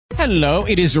Hello,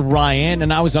 it is Ryan,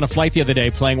 and I was on a flight the other day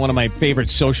playing one of my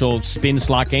favorite social spin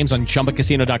slot games on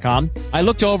𝘏𝘏𝘶𝑢𝑚𝑏𝑐asino.com. I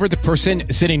looked over at the person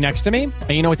sitting next to me, and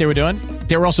you know what they were doing?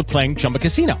 They were also playing Chumba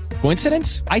Casino.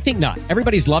 Coincidence? I think not.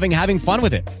 Everybody's loving having fun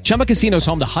with it. Chumba Casino is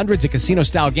home to hundreds of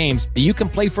casino-style games that you can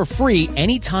play for free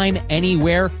anytime,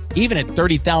 anywhere, even at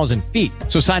 30,000 feet.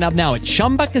 So sign up now at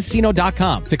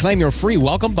𝘏𝘏𝘶𝑢𝑚𝑏𝑐asino.com to claim your free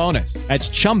welcome bonus. That's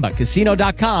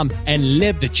𝘏𝘏𝘶𝑢𝑚𝑏𝑐asino.com and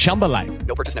live the Chumba life.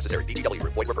 No purchase necessary. VGW.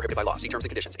 Void where prohibited by law. See terms and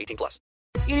conditions. 18+.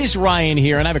 It is Ryan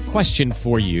here, and I have a question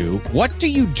for you. What do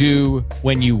you do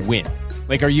when you win?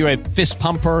 Like, are you a fist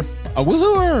pumper, a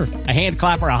woohooer, a hand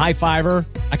clapper, a high fiver?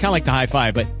 I kind of like the high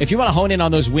five, but if you want to hone in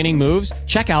on those winning moves,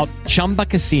 check out Chumba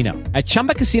Casino. At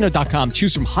𝘏𝘏𝘶𝑢𝑚𝑏𝑐asino.com,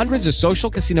 choose from hundreds of social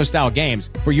casino style games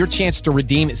for your chance to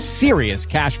redeem serious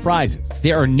cash prizes.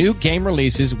 There are new game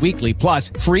releases weekly, plus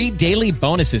free daily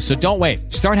bonuses. So don't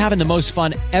wait. Start having the most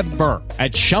fun ever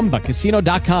at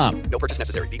𝘏𝘏𝘶𝑢𝑚𝑏𝑐asino.com. No purchase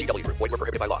necessary. VGW. Void where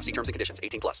prohibited by law. See terms and conditions.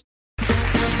 18+.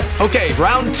 Okay,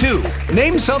 round two.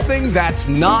 Name something that's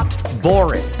not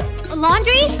boring. A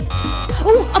laundry?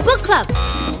 Ooh, a book club.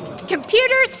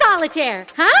 Computer solitaire,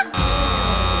 huh?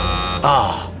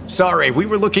 Ah, sorry, we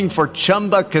were looking for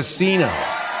Chumba Casino.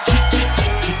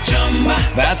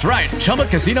 That's right,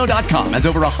 𝘏𝘏𝘶𝑢𝑚𝑏𝑐asino.com has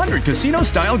over 100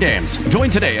 casino-style games.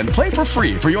 Join today and play for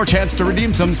free for your chance to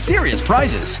redeem some serious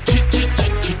prizes.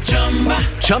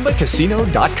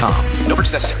 𝘏𝘏𝘶𝑢𝑚𝑏𝑐asino.com. No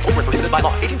purchase necessary. Void where prohibited by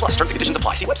law. 18+. Terms and conditions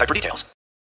apply. See website for details.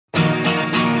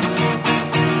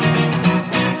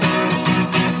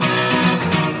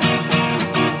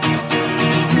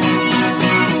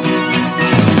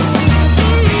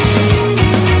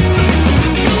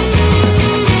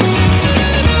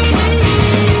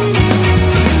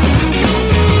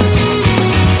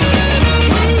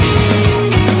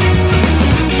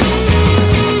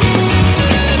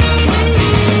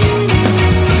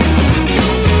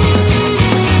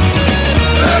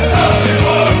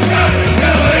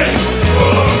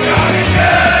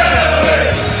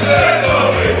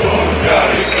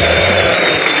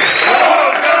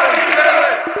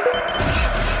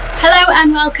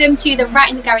 Welcome to the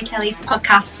Writing the Gary Kelly's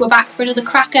podcast. We're back for another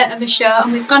cracker of a show,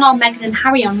 and we've gone all Meghan and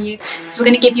Harry on you because we're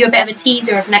going to give you a bit of a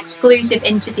teaser of an exclusive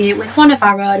interview with one of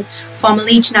our own, former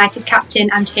Leeds United captain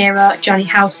and hero Johnny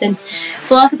Howson.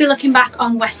 We'll also be looking back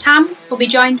on West Ham. We'll be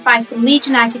joined by some Leeds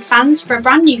United fans for a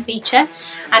brand new feature,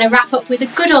 and a wrap up with a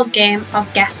good old game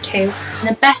of Guess Who. And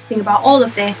the best thing about all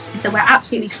of this is that we're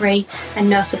absolutely free and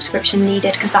no subscription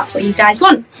needed, because that's what you guys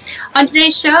want. On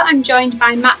today's show, I'm joined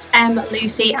by Matt M,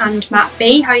 Lucy and Matt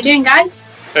B. How are you doing, guys?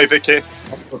 Hey Vicky.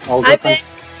 All good. Hi Vic.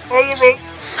 Hey Vic.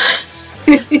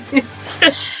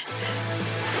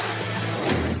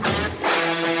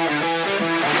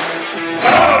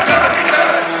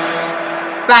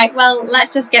 Right, well,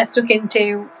 let's just get stuck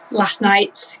into last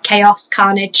night's chaos,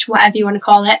 carnage, whatever you want to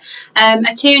call it. A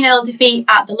 2-0 defeat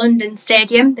at the London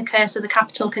Stadium. The curse of the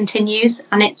capital continues,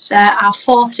 and it's our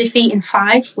fourth defeat in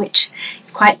 5, which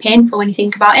is quite painful when you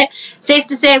think about it. Safe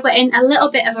to say we're in a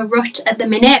little bit of a rut at the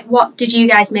minute. What did you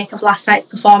guys make of last night's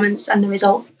performance and the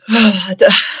result? I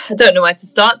don't know where to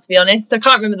start, to be honest. I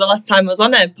can't remember the last time I was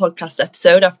on a podcast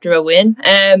episode after a win.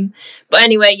 But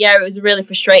anyway, yeah, it was a really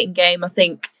frustrating game. I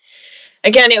think,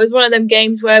 again, it was one of them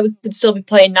games where we could still be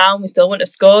playing now and we still wouldn't have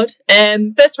scored.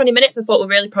 First 20 minutes I thought were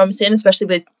really promising, especially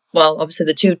with, well, obviously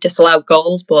the 2 disallowed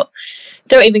goals, but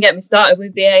don't even get me started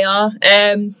with VAR.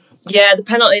 Yeah, the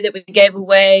penalty that we gave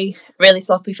away, really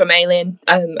sloppy from Ayling.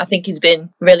 I think he's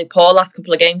been really poor last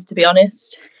couple of games, to be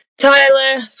honest.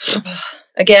 Tyler,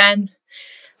 again,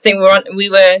 I think we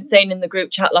were saying in the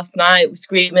group chat last night, we're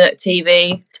screaming at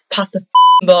TV to pass the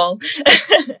ball.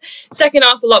 Second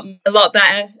half, a lot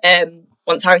better.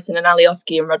 Once Harrison and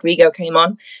Alioski and Rodrigo came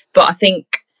on. But I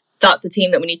think that's the team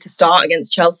that we need to start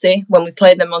against Chelsea when we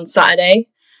played them on Saturday.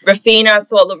 Rafinha, I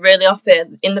thought, looked really off it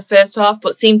in the first half,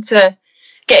 but seemed to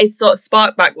get his sort of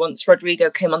spark back once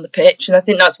Rodrigo came on the pitch. And I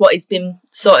think that's what he's been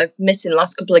sort of missing the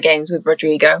last couple of games with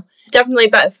Rodrigo. Definitely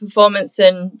better performance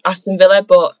than Aston Villa,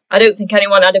 but I don't think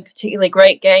anyone had a particularly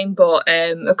great game. But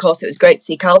of course, it was great to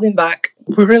see Calvin back.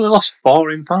 We really lost 4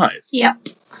 in 5. Yep.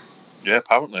 Yeah,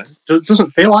 apparently. It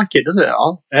doesn't feel like it, does it at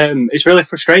all? It's really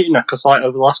frustrating because, like,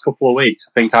 over the last couple of weeks,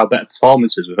 I think our better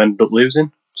performances we've ended up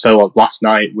losing. So like, last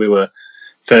night we were,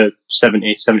 for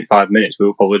 70, 75 minutes, we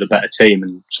were probably the better team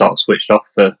and sort of switched off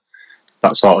for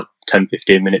that sort of 10,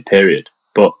 15 minute period.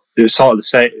 But it's sort of the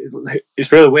same.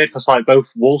 It's really weird because, like,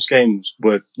 both Wolves games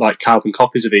were like carbon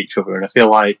copies of each other, and I feel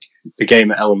like the game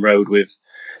at Ellen Road with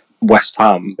West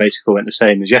Ham basically went the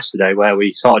same as yesterday, where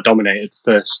we sort of dominated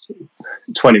the first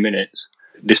 20 minutes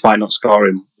despite not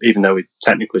scoring, even though we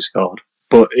technically scored.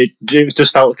 But it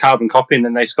just felt a carbon copy, and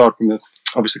then they scored from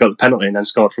obviously got the penalty and then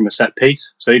scored from a set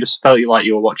piece. So you just felt like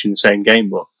you were watching the same game,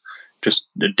 but just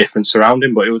a different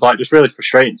surrounding. But it was like just really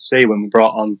frustrating to see when we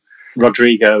brought on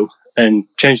Rodrigo and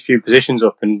changed a few positions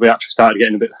up, and we actually started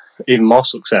getting a bit even more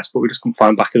success, but we just couldn't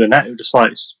find back of the net. It was just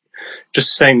like it's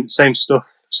just the same stuff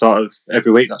sort of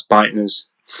every week that's biting us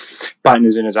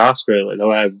in his arse, really.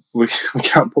 Though we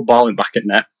can't put ball in back at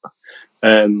net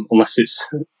unless it's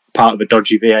part of a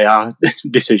dodgy VAR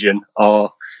decision,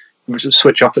 or we just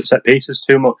switch off at set pieces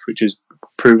too much, which is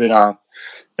proving our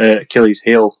Achilles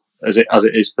heel as it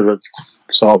is for the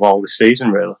sort of all this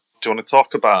season, really. Do you want to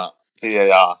talk about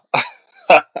VAR?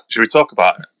 Should we talk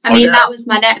about it? I mean, that was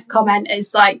my next comment,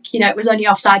 is like, it was only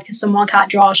offside because someone can't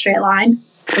draw a straight line.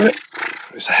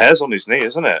 It's the hairs on his knee,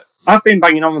 isn't it? I've been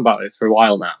banging on about it for a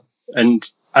while now, and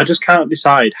I just can't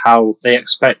decide how they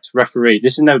expect referees.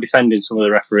 This is no defending some of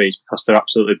the referees because they're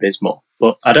absolutely abysmal,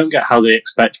 but I don't get how they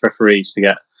expect referees to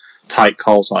get tight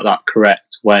calls like that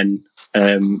correct when,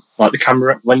 like the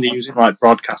camera, when they're using like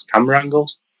broadcast camera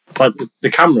angles. Like the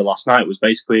camera last night was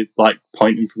basically like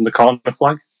pointing from the corner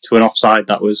flag to an offside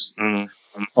that was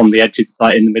on the edge,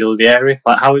 like in the middle of the area.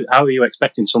 Like how are you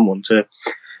expecting someone to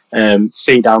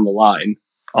see down the line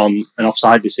on an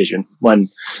offside decision when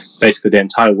basically the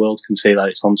entire world can see that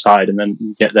it's onside, and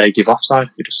then they give offside?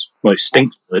 It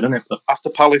stinks, really, doesn't it? But after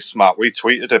Palace, Matt, we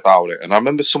tweeted about it, and I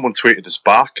remember someone tweeted us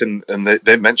back, and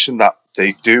they mentioned that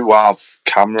they do have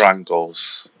camera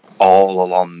angles all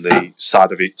along the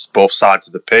side of both sides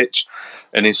of the pitch,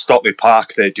 and in Stockley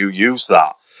Park they do use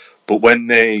that. But when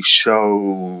they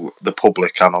show the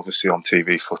public, and obviously on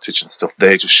TV footage and stuff,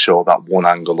 they just show that one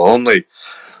angle only.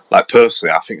 Like,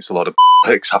 personally, I think it's a lot of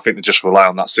I think they just rely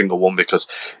on that single one, because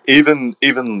even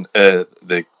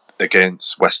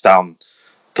against West Ham,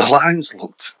 the lines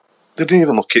they didn't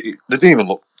even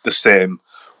look the same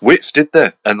width, did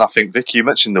they? And I think, Vicky, you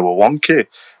mentioned they were wonky.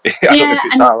 I don't know if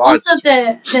it's and that right. Also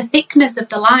the thickness of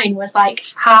the line was like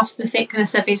half the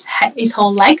thickness of his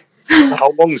whole leg.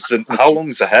 How long's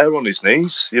the hair on his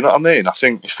knees? You know what I mean? I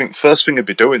think first thing he'd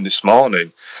be doing this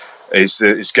morning is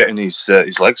getting his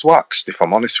legs waxed, if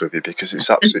I'm honest with you, because it's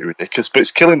absolutely ridiculous. But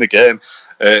it's killing the game.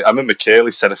 I remember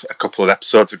𝘏𝘰𝘯𝘦 said a couple of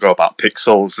episodes ago about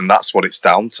pixels, and that's what it's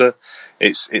down to.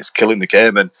 It's killing the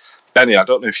game. And Benny, I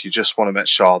don't know if you just want to make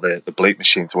sure the bleep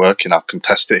machine's working. I'll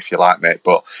contest it if you like, mate,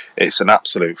 but it's an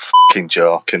absolute fucking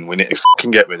joke, and we need to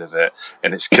fucking get rid of it.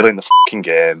 And it's killing the fucking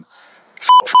game.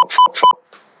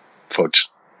 Fudge.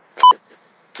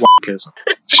 Wankers.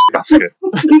 Basket.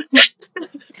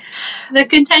 The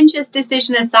contentious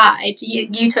decision aside,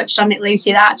 you touched on it,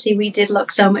 Lucy, that actually we did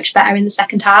look so much better in the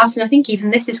second half, and I think even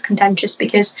this is contentious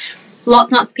because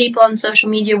lots and lots of people on social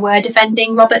media were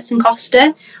defending Roberts and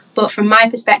Costa, but from my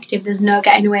perspective there's no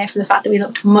getting away from the fact that we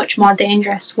looked much more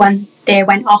dangerous when they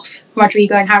went off.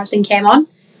 Rodrigo and Harrison came on.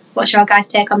 What's your guys'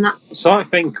 take on that? So I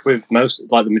think with most,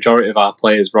 like the majority of our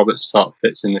players, Roberts sort of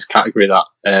fits in this category that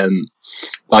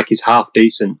like he's half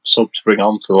decent sub to bring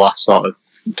on for the last sort of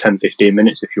 10-15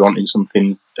 minutes if you're wanting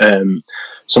something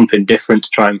different to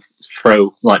try and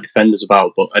throw like defenders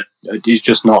about, but he's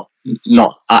just not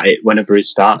at it whenever he's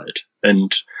started,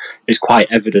 and it's quite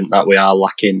evident that we are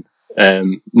lacking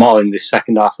more in the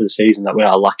second half of the season, that we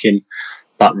are lacking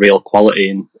that real quality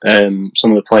in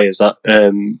some of the players that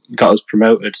got us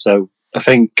promoted. So I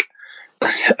think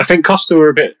Costa were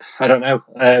a bit, I don't know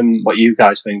what you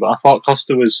guys think, but I thought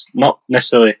Costa was not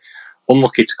necessarily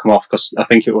unlucky to come off, because I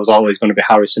think it was always going to be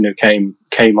Harrison who came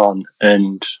on,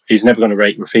 and he's never going to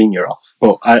rate Rafinha off.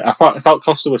 But I felt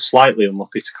Costa was slightly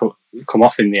unlucky to come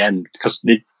off in the end, because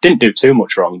they didn't do too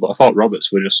much wrong, but I thought Roberts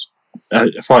were just,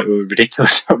 I thought it was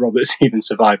ridiculous that Roberts even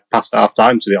survived past half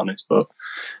time, to be honest. But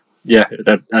yeah,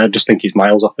 I just think he's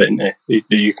miles off it, and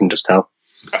you can just tell.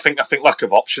 I think lack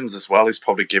of options as well is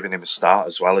probably giving him a start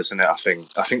as well, isn't it? I think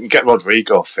you get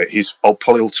Rodrigo fit, he's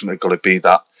probably ultimately going to be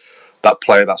that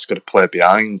player that's going to play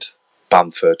behind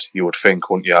Bamford, you would think,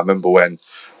 wouldn't you? I remember when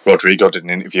Rodrigo did an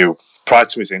interview prior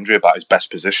to his injury about his best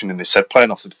position, and he said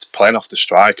playing off the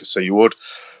striker. So you would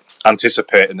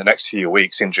anticipate in the next few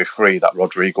weeks, injury free, that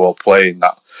Rodrigo will play in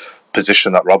that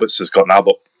position that Roberts has got now.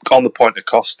 But on the point of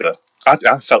Costa, I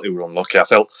felt he was unlucky. I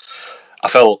felt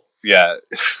yeah,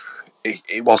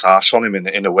 it was harsh on him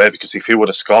in a way, because if he would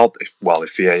have scored, if VAR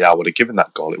would have given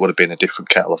that goal, it would have been a different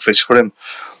kettle of fish for him.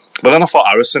 But then I thought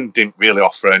Harrison didn't really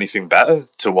offer anything better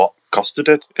to what Costa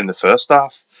did in the first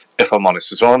half, if I'm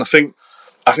honest as well. And I think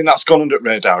that's gone under the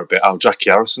radar a bit, how Jackie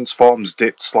Harrison's form's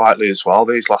dipped slightly as well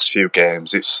these last few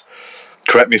games. It's,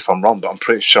 correct me if I'm wrong, but I'm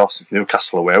pretty sure since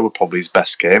Newcastle away were probably his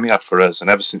best game he had for us, and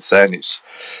ever since then he's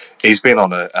been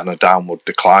on a downward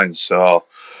decline. So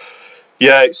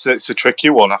yeah, it's a tricky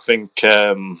one. I think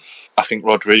I think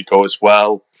Rodrigo as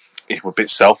well, he was a bit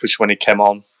selfish when he came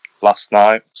on last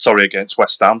night. Sorry, against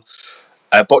West Ham.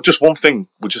 But just one thing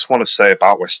we just want to say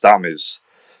about West Ham is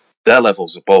their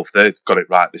levels above. They've got it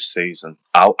right this season.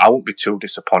 I won't be too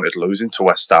disappointed losing to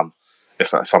West Ham,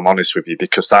 if I'm honest with you,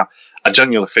 because I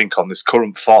genuinely think on this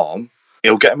current form,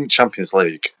 he'll get him in Champions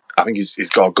League. I think he's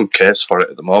got a good case for it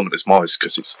at the moment. It's more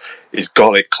because he's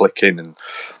got it clicking. And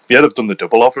yeah, they've done the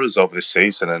double over us over this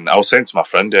season. And I was saying to my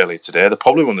friend earlier today, they're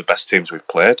probably one of the best teams we've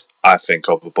played, I think,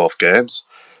 over both games.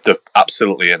 They've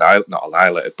absolutely not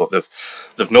annihilated, but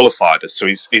they've nullified us. So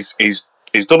he's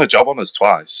done a job on us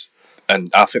twice. And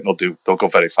I think they'll go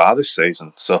very far this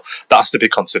season. So that has to be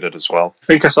considered as well. I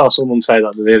think I saw someone say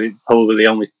that they're probably the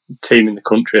only team in the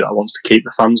country that wants to keep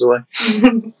the fans away.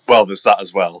 Well, there's that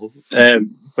as well.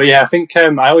 But yeah, I think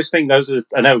I always think those are,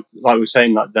 I know, like we were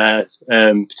saying, that they're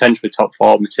potentially top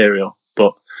 4 material,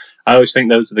 but I always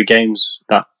think those are the games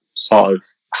that sort of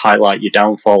highlight your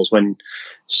downfalls, when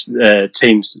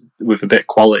teams with a bit of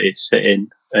quality sit in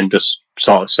and just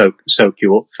sort of soak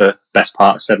you up for best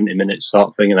part of 70 minutes sort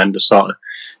of thing, and then just sort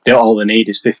of all they need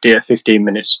is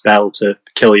 15-minute spell to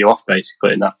kill you off,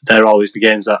 basically. And that they're always the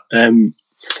games that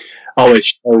always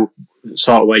show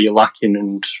sort of where you're lacking,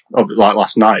 and like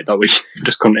last night that we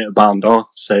just couldn't hit a barn door to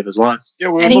save his life.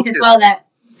 Yeah, I think as well that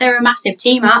they're a massive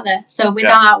team, aren't they? So with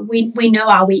we know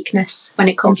our weakness when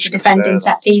it comes to defending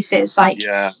set pieces.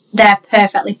 They're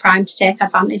perfectly primed to take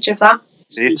advantage of that.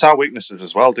 They hit our weaknesses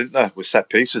as well, didn't they? With set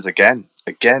pieces again.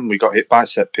 Again, we got hit by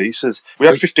set pieces. We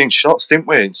had 15 shots, didn't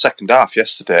we, in second half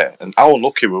yesterday? And how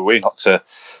unlucky were we not to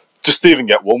just even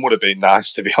get one? Would have been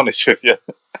nice, to be honest with you.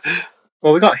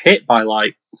 Well, we got hit by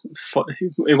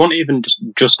it wasn't even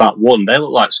just that one. They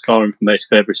looked like scoring from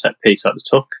basically every set piece that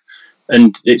they took.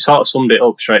 And it sort of summed it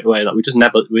up straight away that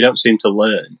we don't seem to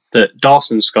learn that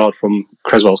Dawson scored from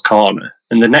Creswell's corner,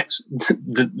 and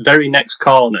the very next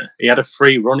corner he had a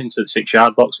free run into the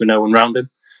 6-yard box with no one round him,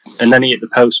 and then he hit the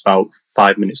post about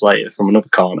 5 minutes later from another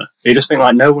corner. You just think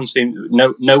like no one seems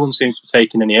to be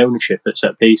taking any ownership at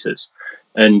set pieces,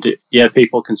 and yeah,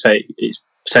 people can say it's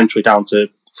potentially down to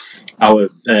our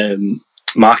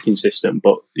marking system,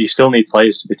 but you still need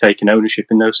players to be taking ownership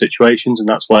in those situations, and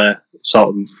that's where sort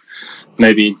of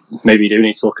maybe you do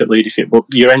need to look at leadership. But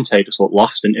Llorente just looked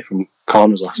lost, didn't he, from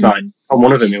corners last night? On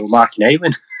one of them, he was marking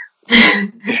Aylwin.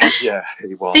 Yeah,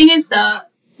 he was. Thing is though,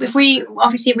 if we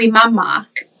man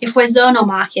mark, if we're zonal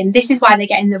marking, this is why they're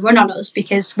getting the run on us,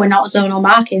 because we're not zonal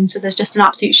marking, so there's just an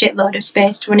absolute shitload of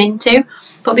space to run into.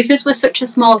 But because we're such a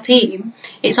small team,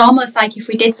 it's almost like if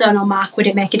we did zonal mark, would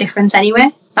it make a difference anyway?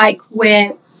 Like we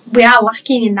are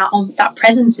lacking in that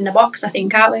presence in the box, I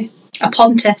think, aren't we? A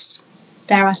Pontus,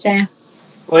 dare I say.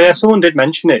 Well, yeah, someone did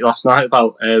mention it last night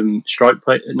about Strike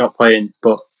not playing,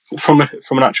 but from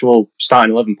an actual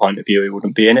starting 11 point of view, he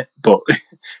wouldn't be in it. But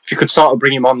if you could sort of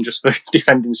bring him on just for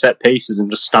defending set pieces and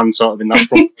just stand sort of in that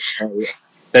front area.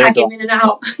 Drag him in and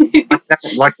out.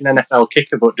 Like an NFL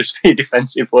kicker, but just for your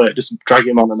defensive work, just drag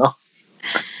him on and off.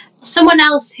 Someone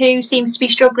else who seems to be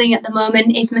struggling at the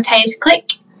moment is Mateusz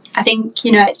Klich. I think,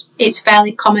 it's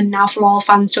fairly common now for all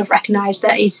fans to have recognised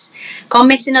that he's gone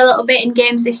missing a little bit in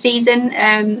games this season.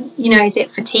 Is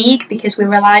it fatigue because we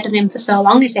relied on him for so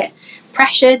long? Is it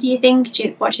pressure, do you think?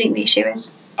 What do you think the issue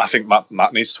is? I think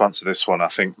Matt needs to answer this one. I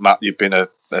think, Matt, you've been a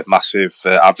massive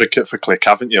advocate for Klich,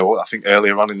 haven't you? I think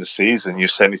earlier on in the season, you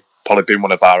said he's probably been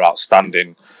one of our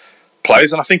outstanding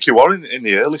players, and I think you were in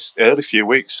the early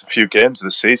few games of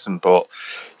the season. But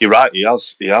you're right, he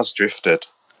has drifted.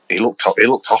 He looked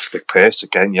off the pace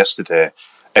again yesterday.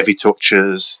 Heavy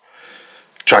touches,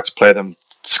 tried to play them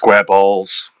square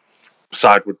balls,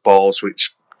 sideward balls,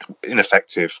 which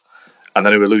ineffective. And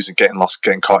then he was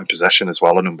getting caught in possession as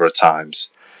well a number of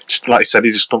times. Just like I said,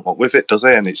 he just don't look with it, does he?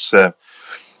 And it's a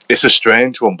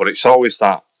strange one, but it's always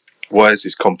that. Where's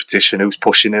his competition? Who's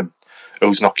pushing him?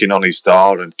 Who's knocking on his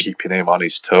door and keeping him on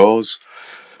his toes?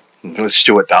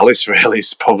 Stuart Dallas really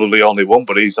is probably the only one,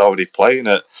 but he's already playing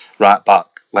at right back,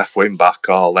 left wing back,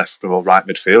 or left or right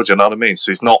midfield. You know what I mean?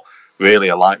 So he's not really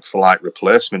a like for like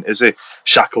replacement, is he?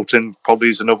 Shackleton probably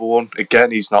is another one.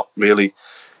 Again, he's not really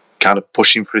kind of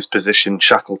pushing for his position.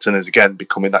 Shackleton is again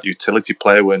becoming that utility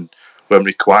player when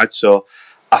required. So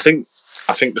I think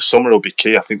the summer will be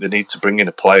key. I think they need to bring in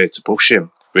a player to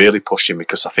really push him,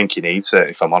 because I think he needs it,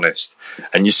 if I'm honest.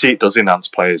 And you see it does enhance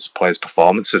players'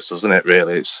 performances, doesn't it?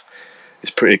 Really, it's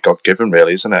pretty God-given,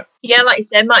 really, isn't it? Yeah, like you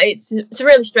said, Matt, it's a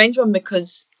really strange one,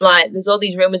 because there's all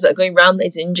these rumours that are going around that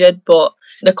he's injured, but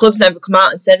the club's never come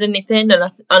out and said anything,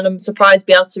 and I'm surprised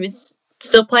Bielsa is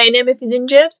still playing him if he's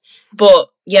injured. But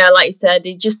yeah, like you said,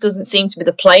 he just doesn't seem to be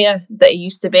the player that he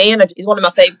used to be, and he's one of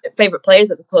my favourite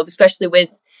players at the club, especially with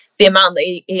the amount that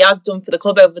he has done for the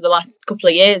club over the last couple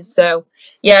of years. So,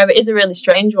 yeah, it is a really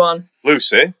strange one.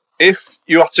 Lucy, if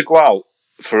you had to go out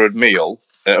for a meal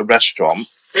at a restaurant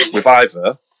with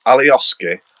either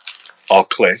Alioski or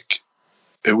Click,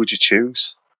 who would you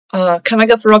choose? Can I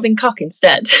go for Robin Koch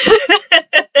instead?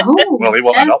 Oh, Well, he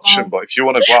wasn't an option, but if you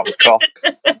want to go out with Koch.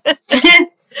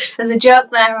 There's a joke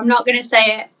there. I'm not going to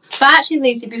say it. But actually,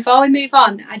 Lucy, before we move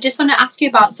on, I just want to ask you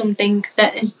about something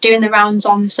that is doing the rounds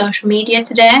on social media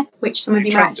today, which some of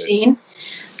you might have seen.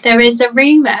 There is a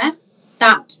rumour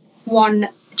that one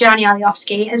Gianni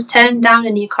Alioski has turned down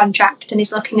a new contract and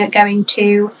is looking at going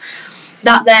to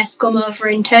that there scum over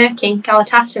in Turkey,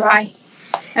 Galatasaray.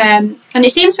 And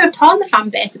it seems to have torn the fan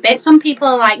base a bit. Some people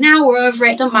are like, "Now we're over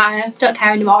it, don't matter, don't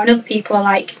care anymore," and other people are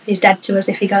like, "He's dead to us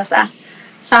if he goes there."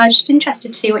 So I'm just interested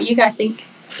to see what you guys think.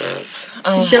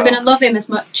 You're still going to love him as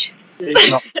much?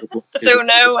 I don't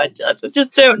know. I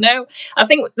just don't know. I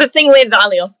think the thing with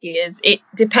Alioski is it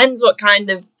depends what kind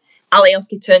of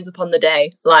Alioski turns up on the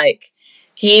day. Like,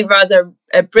 he either has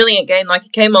a brilliant game, like he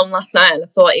came on last night and I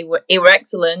thought he were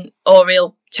excellent, or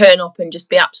he'll turn up and just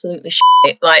be absolutely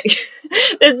shit. Like,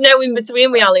 there's no in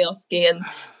between with Alioski. And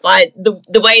like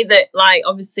the way that, like,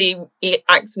 obviously he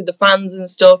acts with the fans and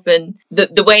stuff, and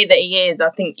the way that he is, I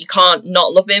think you can't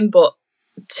not love him. But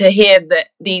to hear that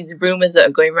these rumours that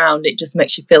are going around, it just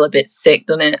makes you feel a bit sick,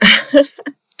 doesn't it?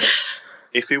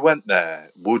 If he went there,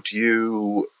 would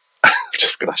you... I'm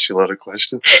just going to ask you a lot of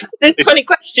questions. There's 20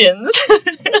 questions.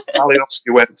 Alioski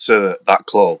went to that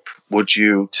club, would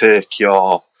you take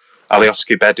your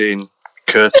Alioski bedding,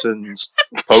 curtains,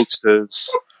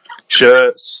 posters,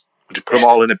 shirts, would you put them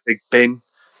all in a big bin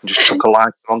and just chuck a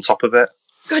light on top of it?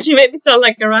 God, you make me sound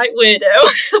like a right weirdo.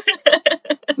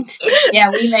 Yeah,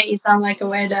 we make you sound like a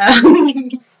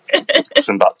weirdo.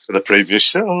 Listen back to the previous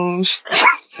shows.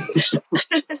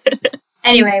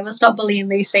 Anyway, we'll stop bullying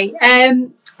Lucy.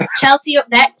 Chelsea up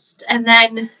next, and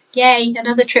then, yay,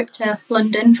 another trip to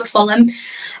London for Fulham.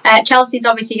 Chelsea's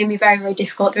obviously going to be very, very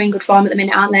difficult. They're in good form at the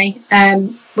minute, aren't they?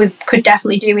 We could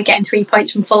definitely do with getting 3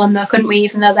 points from Fulham, though, couldn't we,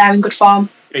 even though they're in good form?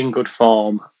 In good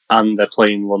form, and they're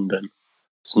playing London.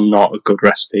 It's not a good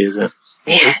recipe, is it?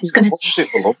 Yeah, it's going to be.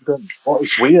 For London? What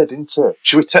is weird, isn't it?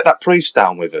 Should we take that priest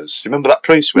down with us? Remember that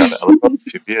priest we had at a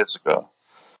few years ago?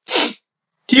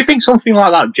 Do you think something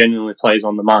like that genuinely plays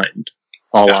on the mind?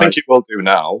 I think it will do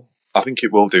now. I think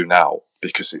it will do now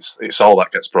because it's all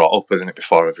that gets brought up, isn't it,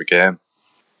 before every game?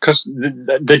 Because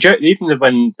even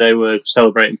when they were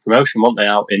celebrating promotion, weren't they,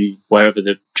 out in wherever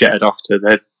they jetted off to,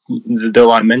 they're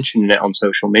like mentioning it on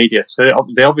social media. So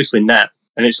they obviously net,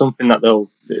 and it's something that they'll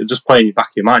just play in the back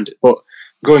of your mind. But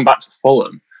going back to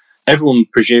Fulham, everyone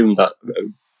presumed that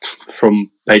from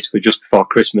basically just before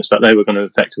Christmas that they were going to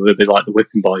effectively be like the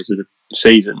whipping boys of the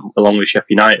season, along with Sheffield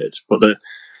United. But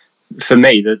for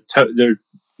me, they're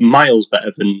miles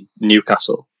better than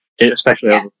Newcastle, especially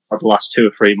over the last 2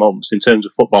 or 3 months in terms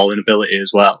of footballing ability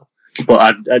as well.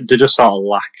 But they just sort of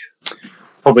lack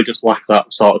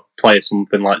that sort of player,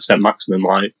 something like St. Maximin,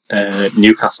 like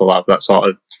Newcastle have, that sort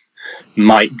of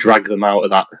might drag them out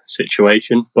of that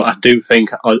situation. But I do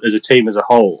think as a team as a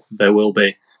whole, there will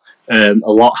be a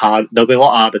lot hard. They'll be a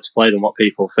lot harder to play than what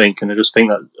people think, and I just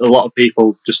think that a lot of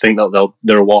people just think that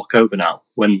they're a walkover now,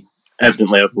 when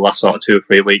evidently over the last sort of 2 or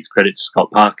 3 weeks, credit to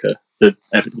Scott Parker, they're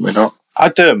evidently not.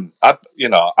 I'd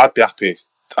be happy.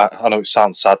 I know it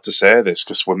sounds sad to say this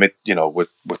because we're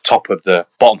top of the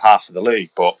bottom half of the league,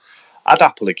 but I'd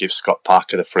happily give Scott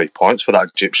Parker the 3 points for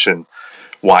that Egyptian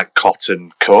white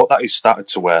cotton coat that he started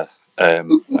to wear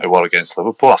against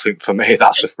Liverpool. I think for me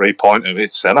that's a 3 point of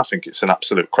its then. I think it's an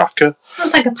absolute cracker.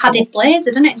 Looks like a padded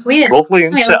blazer, doesn't it? It's weird. Lovely,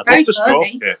 isn't it? I'd love to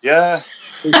stroke it. Yeah.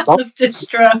 I'd love to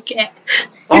stroke it.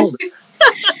 Oh.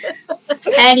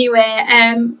 Anyway,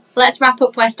 let's wrap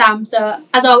up West Ham. So,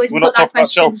 as always, we're we'll not put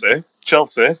that talking question. about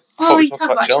Chelsea. Oh, you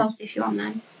talk about Chelsea if you want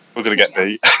then. We're going to get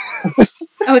beat.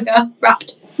 There we go,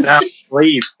 wrapped. Now,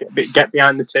 leave. Get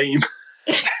behind the team.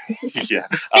 Yeah.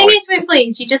 Thing is with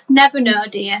Leeds, you just never know,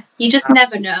 do you? You just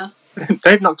never know.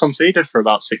 They've not conceded for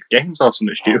about 6 games or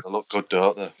something, Stu. They look good,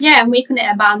 don't they? Yeah, and we couldn't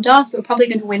hit a barn door, so we're probably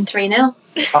going to win 3-0.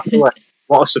 By the way,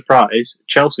 what a surprise.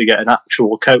 Chelsea get an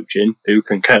actual coach in who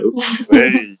can coach.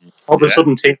 Hey. All of a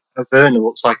sudden, Timo Werner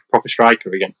looks like a proper striker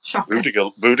again. Shocker.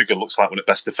 Rudiger looks like one of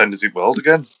the best defenders in the world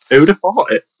again. Who'd have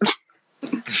thought it?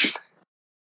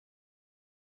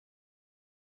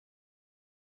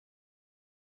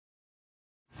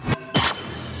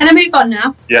 Can I move on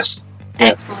now? Yes.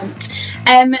 Excellent.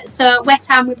 So West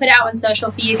Ham, we put it out on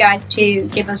social for you guys to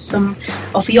give us some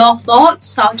of your thoughts.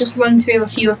 So I'll just run through a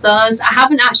few of those. I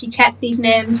haven't actually checked these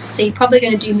names, so you're probably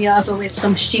going to do me over with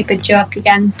some stupid joke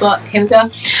again, but here we go.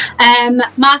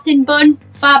 Martin Bunn,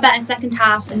 far better second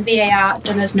half, and VAR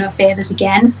done us no favours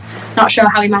again. Not sure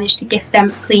how he managed to gift them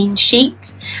a clean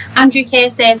sheet. Andrew Kay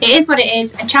says, it is what it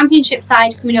is, a championship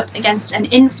side coming up against an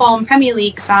informed Premier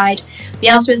League side.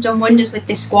 Bielsa has done wonders with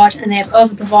this squad and they have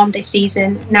overperformed this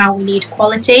season. Now we need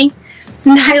quality.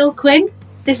 Niall Quinn,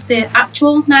 this is the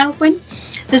actual Niall Quinn.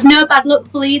 There's no bad luck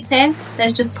for Leeds here,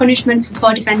 there's just punishment for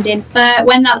poor defending.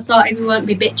 When that's sorted, we won't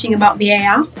be bitching about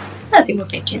VAR. I don't think we're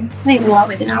bitching, I think we're well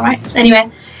within our rights. Anyway,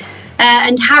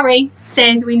 and Harry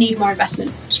says we need more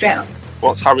investment, straight up.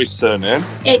 What's Harry's surname?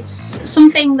 It's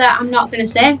something that I'm not going to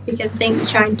say because I think you're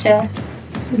trying to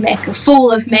make a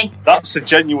fool of me. That's a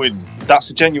genuine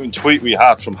tweet we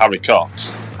had from Harry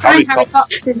Cox. Harry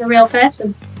Cox is a real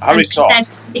person. Harry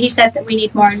Cox. He said that we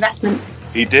need more investment.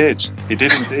 He did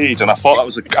indeed, and I thought it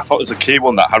was a key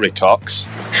one, that Harry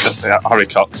Cox. Harry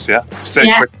Cox, yeah. Say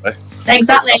it quickly.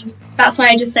 Exactly. That's why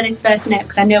I just said his first name,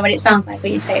 because I know what it sounds like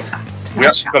when you say it fast. We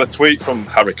actually got a tweet from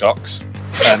Harry Cox,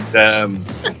 and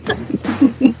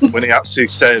when he actually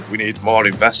said we need more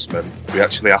investment, we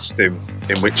actually asked him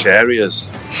in which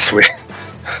areas.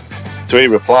 So he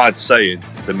replied saying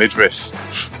the midriff.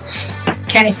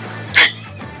 Okay.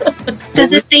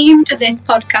 There's a theme to this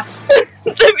podcast.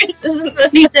 There is, isn't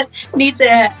there? Needs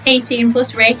a 18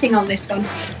 plus rating on this one.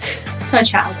 So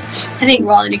childish. I think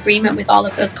we're all in agreement with all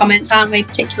of those comments, aren't we?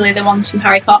 Particularly the ones from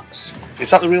Harry Cox. Is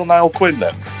that the real Niall Quinn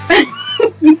then?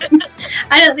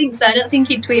 I don't think so. I don't think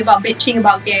he'd tweet about bitching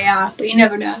about VAR, but you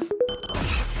never know.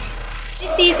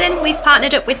 This season, we've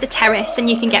partnered up with The Terrace, and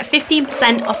you can get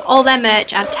 15% off all their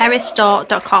merch at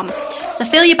terracestore.com. So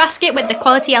fill your basket with the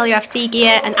quality LUFC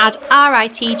gear and add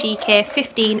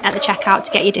RITGK15 at the checkout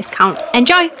to get your discount.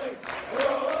 Enjoy!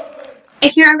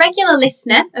 If you're a regular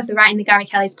listener of the Writing the Gary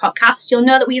Kelly's podcast, you'll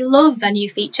know that we love a new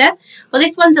feature. Well,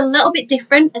 this one's a little bit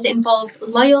different as it involves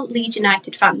loyal Leeds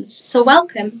United fans. So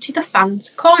welcome to the Fans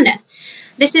Corner.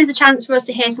 This is a chance for us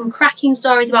to hear some cracking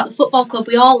stories about the football club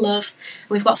we all love.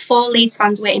 We've got 4 Leeds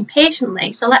fans waiting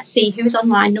patiently, so let's see who's on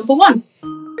line number 1.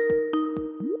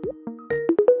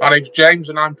 My name's James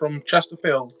and I'm from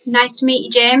Chesterfield. Nice to meet you,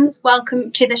 James.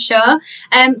 Welcome to the show.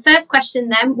 First question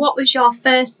then, what was your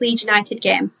first Leeds United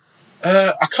game?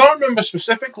 I can't remember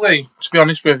specifically, to be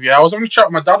honest with you. I was having a chat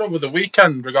with my dad over the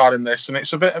weekend regarding this, and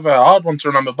it's a bit of a hard one to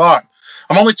remember back.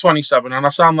 I'm only 27 and I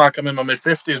sound like I'm in my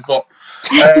mid-50s, but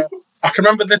I can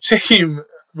remember the team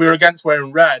we were against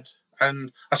wearing red,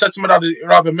 and I said to my dad, it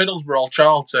was either Middlesbrough or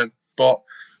Charlton, but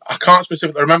I can't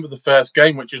specifically remember the first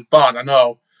game, which is bad, I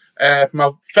know. My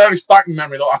first back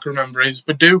memory that I can remember is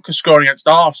Viduka scoring against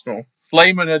Arsenal.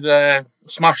 Lehman had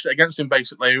smashed it against him,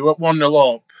 basically. We were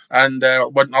 1-0 up and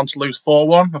went on to lose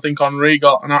 4-1. I think Henry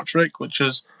got an hat-trick, which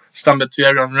was standard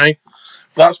Thierry Henry.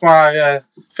 That's my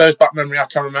first back memory I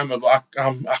can remember, but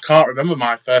I can't remember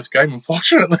my first game,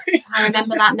 unfortunately. I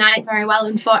remember that night very well,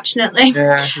 unfortunately.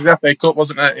 Yeah, it was the FA Cup,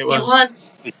 wasn't it? It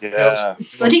was. Yeah. It was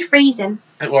bloody freezing.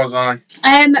 It was, aye.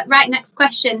 Right, next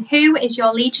question. Who is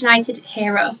your Leeds United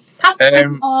hero? Past,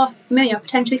 present, or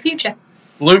potentially future?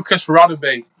 Lucas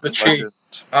Radaby, the Chief.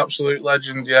 Absolute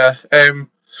legend, yeah.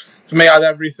 For me, I had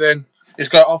everything. He's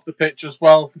got off the pitch as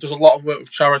well. He does a lot of work with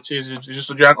charities. He's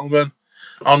just a gentleman.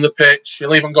 On the pitch,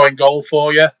 he'll even go in goal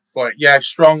for you. But yeah,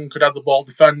 strong, could have the ball,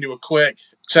 defend, you were quick.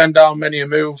 Turned down many a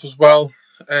move as well.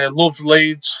 Loved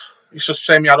Leeds. It's just a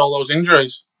shame he had all those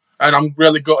injuries. And I'm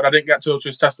really gutted I didn't get to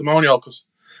his testimonial because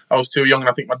I was too young and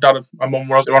I think my dad and my mum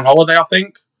were on holiday, I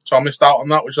think. So I missed out on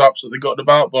that, which I was absolutely gutted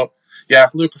about. But yeah,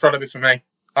 Lucas Radaby for me.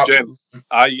 Absolutely. James,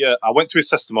 I went to his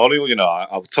testimonial,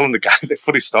 I was telling the guy, the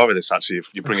funny story this actually,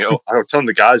 if you bring it up, I was telling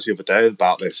the guys the other day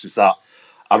about this, is that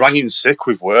I rang in sick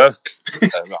with work.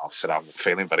 I said I'm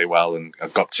feeling very well and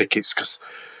I've got tickets because,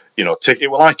 it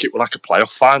were like a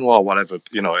playoff final or whatever.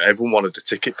 Everyone wanted a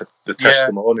ticket for the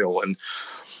testimonial. And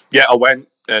yeah, I went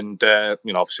and,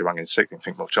 obviously rang in sick, didn't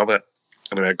think much of it.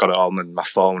 Anyway, I got it home and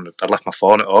I'd left my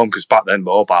phone at home because back then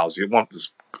mobiles,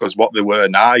 was what they were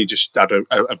now. You just had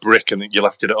a brick and you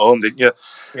left it at home, didn't you?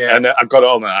 Yeah. And I got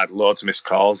home and I had loads of missed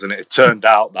calls and it turned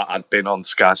out that I'd been on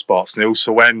Sky Sports News.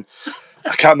 So when,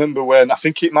 I can't remember when, I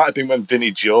think it might have been when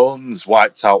Vinnie Jones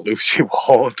wiped out Lucy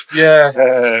Ward. Yeah.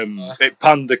 It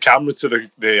panned the camera to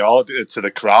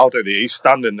the crowd at the East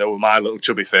Stand and there was my little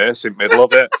chubby face in the middle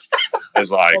of it. I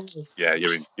was like, yeah,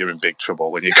 you're in big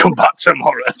trouble when you come back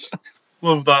tomorrow.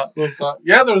 Love that.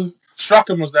 Yeah, there was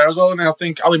Strachan was there as well, and I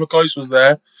think Ali McCoy's was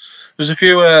there. there's a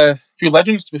few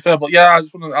legends to be fair, but yeah,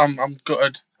 I'm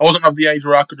gutted. I wasn't of the age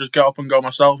where I could just get up and go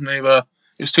myself. Neither.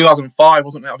 It was 2005,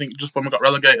 wasn't it? I think just when we got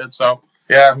relegated. So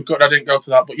yeah, I'm gutted I didn't go to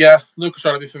that. But yeah, Lucas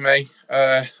Radaby for me.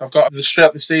 I've got the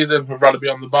shirt this season with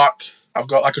Radaby on the back. I've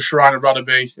got like a shrine of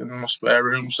Radaby in my spare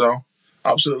room, so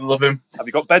absolutely love him. Have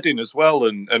you got bedding as well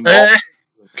and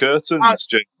curtains,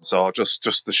 James, or just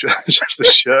the shirt? Just the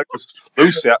shirt? Because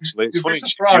Lucy, actually, it's funny.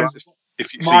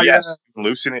 If you see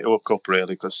Lucy need to hook up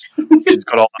really because she's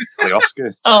got all that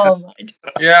Oscar. Oh my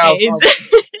God. Yeah.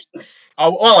 I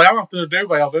am after the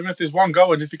duvet of him. If there's one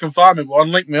going, if you can find me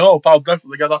one, link me up. I'll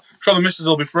definitely get that. I'm sure the missus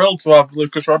will be thrilled to have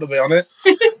Lucas Radaby on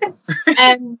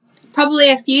it.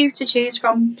 Probably a few to choose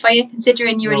from for you,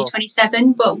 considering you're only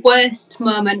 27. But worst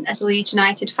moment as a Leeds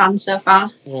United fan so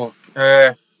far?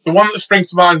 The one that springs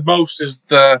to mind most is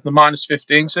the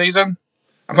 -15 season.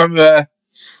 I remember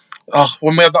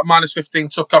when we had that -15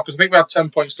 took off, because I think we had 10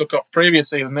 points took off previous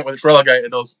season, which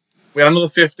relegated us. We had another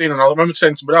 15, and I remember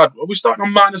saying to my dad, "Are we starting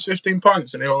on -15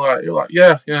 points?" And he was like,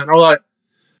 "Yeah." And I was like,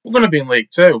 "We're going to be in League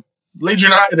Two. Leeds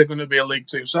United are going to be a League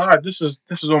Two side. This is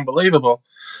unbelievable."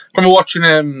 I remember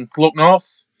watching Look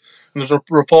North, and there's a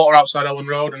reporter outside Ellen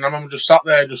Road, and I remember just sat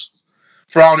there, just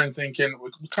frowning, thinking,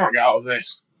 "We can't get out of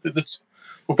this.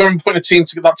 We're going to put a team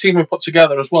together. That team we put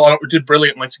together as well. I know we did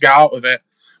brilliantly to get out of it,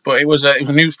 but it was a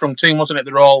new strong team, wasn't it?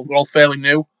 They're all fairly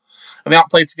new, and they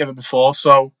haven't played together before,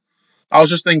 so." I was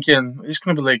just thinking, it's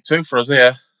going to be League Two for us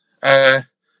here.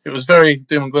 It was very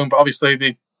doom and gloom, but obviously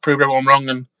they proved everyone wrong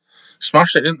and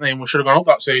smashed it, didn't they? And we should have gone up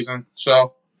that season.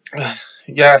 So,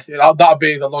 yeah, that'd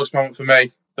be the lowest moment for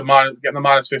me. Getting the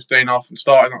 -15 off and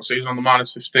starting that season on the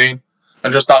 -15.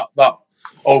 And just that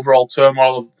overall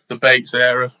turmoil of debates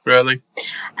era, really.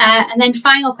 And then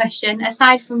final question,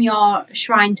 aside from your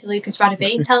shrine to Lucas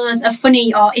Radaby, tell us a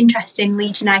funny or interesting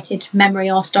Leeds United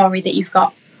memory or story that you've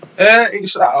got.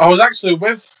 I was actually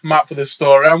with Matt for this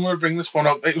story. I'm going to bring this one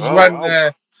up. It was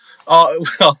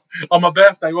on my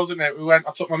birthday, wasn't it?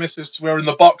 I took my missus we were in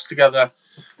the box together,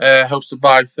 hosted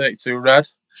by 32 Red.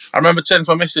 I remember turning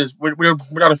to my missus. We'd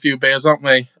had a few beers, haven't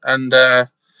we? And I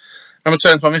remember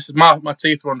turning to my missus. My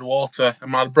teeth were underwater,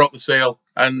 and I broke the seal.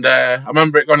 And I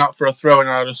remember it going out for a throw, and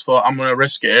I just thought, I'm going to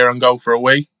risk it here and go for a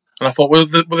wee. And I thought,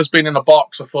 with us being in the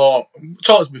box, I thought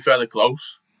toilets would be fairly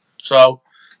close. So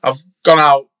I've gone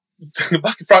out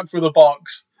back through the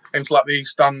box into like the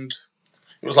stand.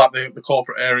 It was like the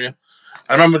corporate area.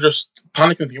 I remember just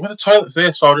panicking, thinking, "Where the toilet's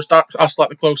here?" So I just asked like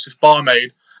the closest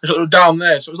barmaid. And so it was down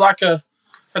there. So it was like a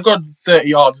good 30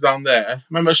 yards down there. I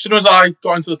remember as soon as I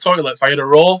got into the toilets, I heard a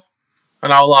roar,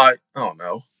 and I was like, "Oh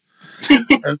no!"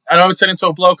 and I remember turning to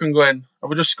a bloke and going, "Have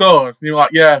we just scored?" And he was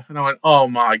like, "Yeah." And I went, "Oh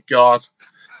my God!"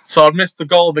 So I missed the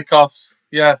goal because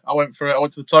I went for it. I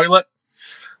went to the toilet,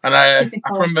 and I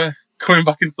remember coming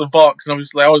back into the box, and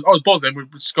obviously I was buzzing. We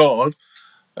scored.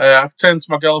 I turned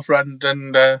to my girlfriend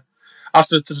and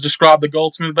asked her to describe the goal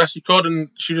to me the best she could, and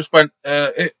she just went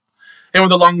in with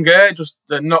the long hair, just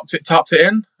tapped it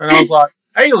in, and I was like,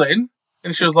 "Ailing?"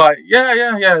 And she was like, "Yeah,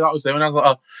 that was him." And I was like,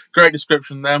 "Oh, great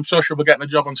description there. I'm sure she'll be getting a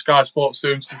job on Sky Sports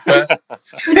soon, to be fair."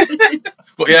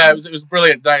 But yeah, it was a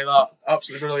brilliant day. That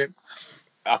absolutely brilliant.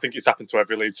 I think it's happened to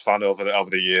every Leeds fan over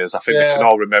the years. I think they can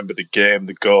all remember the game,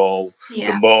 the goal,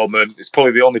 the moment. It's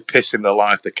probably the only piss in their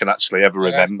life they can actually ever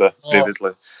remember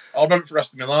vividly. I'll remember it for the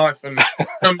rest of my life. And I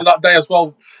remember that day as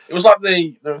well. It was like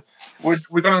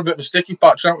we'd gone on a bit of a sticky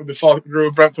patch, hadn't we, before we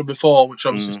drew Brentford before, which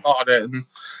obviously started it. And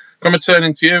I remember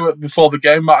turning to you before the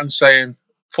game, Matt, and saying,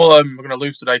 "Fulham, we're going to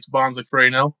lose today to Barnsley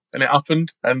 3-0. And it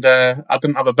happened. And I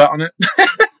didn't have a bet on it.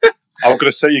 I was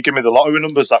going to say you give me the lottery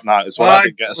numbers that night as well. I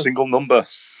didn't get a single number.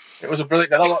 It was a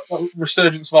brilliant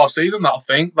resurgence of our season, that I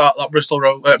think. That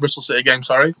Bristol City game,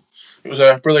 sorry. It was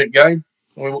a brilliant game.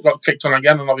 We got kicked on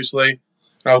again, and obviously,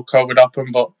 COVID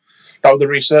happened, but that was the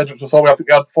resurgence before. I think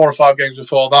we had 4 or 5 games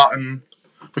before that, and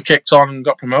we kicked on and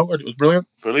got promoted. It was brilliant.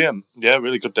 Brilliant. Yeah,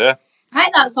 really good day.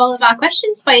 Right, that's all of our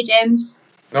questions for you, James.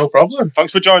 No problem.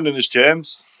 Thanks for joining us,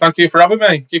 James. Thank you for having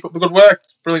me. Keep up the good work.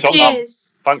 Brilliant. Cheers.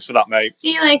 Thanks for that, mate.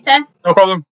 See you later. No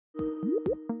problem.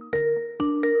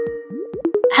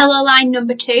 Hello, line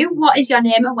number 2. What is your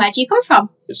name and where do you come from?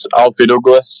 It's Alfie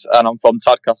Douglas and I'm from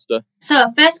Tadcaster.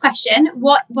 So, first question,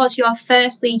 what was your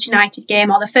first Leeds United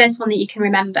game or the first one that you can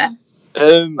remember?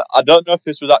 I don't know if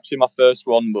this was actually my first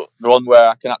one, but the one where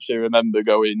I can actually remember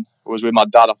going was with my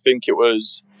dad.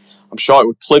 I'm sure it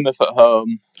was Plymouth at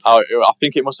home. I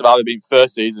think it must have either been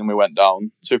first season we went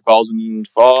down,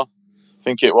 2004. I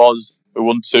think it was. We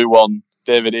won 2-1.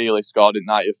 David Ely scored in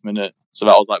 90th minute. So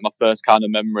that was like my first kind of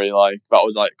memory. Like that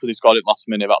was like because he scored it last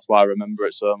minute. That's why I remember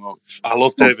it so much. I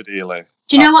love David Ely.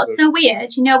 Do you know what's so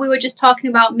weird? You know, we were just talking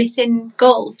about missing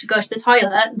goals to go to the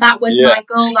toilet. That was my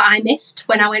goal that I missed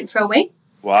when I went for a wee.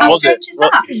 Wow. How strange is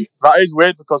that? That is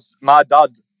weird because my dad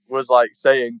was like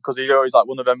saying, because he's always like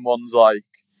one of them ones like,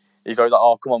 he's always like,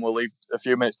 oh, come on, we'll leave a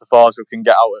few minutes before so we can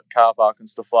get out at the car park and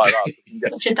stuff like that. So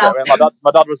we can get,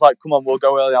 my dad was like, come on, we'll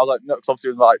go early. I was like, no, because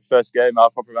obviously it was my first game. I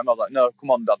probably remember. I was like, no,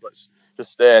 come on, Dad, let's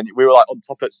just stay. And we were like on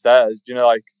top of stairs. Do you know,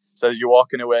 like, says you're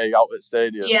walking away out at the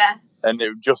stadium. Yeah. And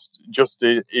it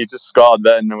he just scored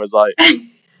then and was like,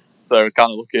 so I was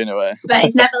kind of looking away. But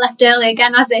he's never left early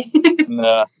again, has he?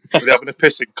 No. Were they having a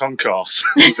piss in concourse?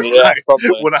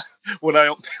 Probably. When I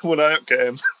up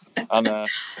game. I know.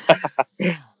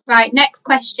 Right, next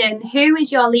question. Who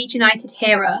is your Leeds United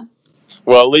hero?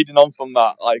 Well, leading on from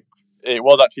that, like, it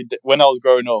was actually, when I was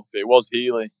growing up, it was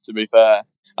Healy, to be fair.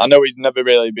 I know he's never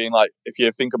really been, like, if you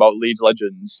think about Leeds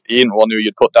legends, he ain't one who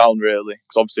you'd put down, really,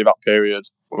 because obviously that period,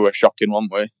 we were shocking,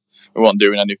 weren't we? We weren't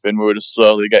doing anything. We were just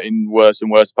slowly getting worse and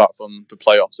worse apart from the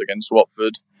playoffs against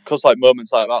Watford. Because, like,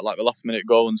 moments like that, like the last-minute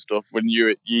goal and stuff, when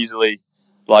you're easily,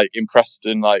 like, impressed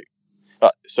and, like,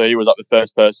 so he was, like, the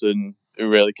first person who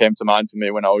really came to mind for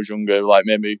me when I was younger, like,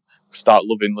 made me start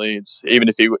loving Leeds, even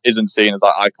if he isn't seen as,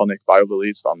 like, iconic by other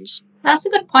Leeds fans. That's a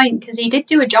good point, because he did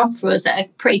do a job for us at a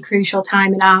pretty crucial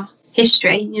time in our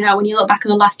history. You know, when you look back at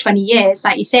the last 20 years,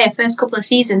 like you say, first couple of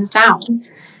seasons down,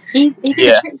 he did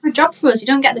a pretty good job for us. He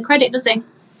don't get the credit, does he?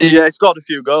 Yeah, he scored a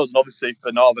few goals, and obviously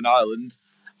for Northern Ireland,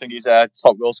 I think he's a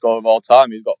top goal scorer of all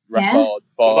time. He's got record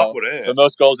for the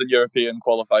most goals in European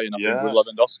qualifying, I think, with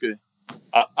Lewandowski.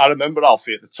 I remember,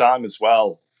 Alfie, at the time as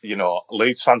well, you know,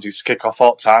 Leeds fans used to kick off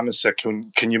all the time and say,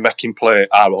 can you make him play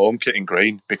our home kit in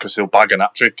green because he'll bag an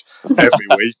hat-trick every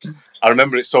week. I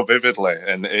remember it so vividly,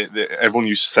 and everyone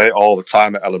used to say it all the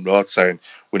time at Ellen Road, saying,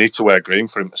 we need to wear green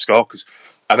for him to score, because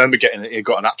I remember he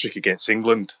got an hat-trick against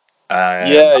England. I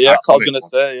was going to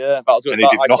say, and he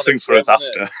did nothing for us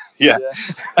after. Yeah.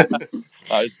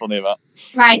 That is funny, that.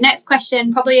 Right, next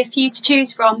question. Probably a few to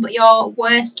choose from, but your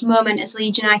worst moment as a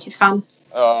Leeds United fan?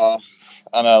 I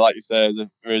know, like you say,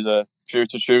 there is a few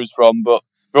to choose from, but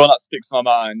the one that sticks in my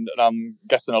mind, and I'm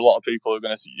guessing a lot of people are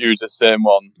going to use the same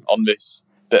one on this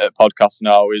bit of podcast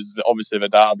now, is obviously the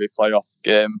Derby playoff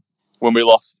game. When we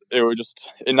lost, it was just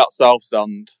in that south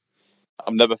stand.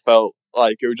 I've never felt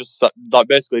like it was just like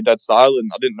basically dead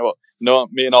silent. I didn't know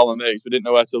me and all my mates, we didn't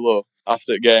know where to look.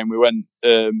 After the game, we went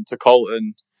to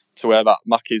Colton to where that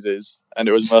Mackey's is, and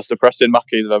it was the most depressing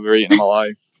Mackey's I've ever eaten in my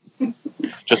life.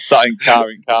 Just sat in car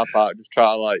park, just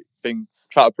try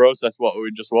to process what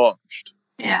we just watched.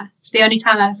 Yeah, it's the only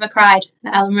time I've ever cried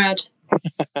at Ellen Road.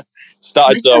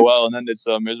 Started so well and ended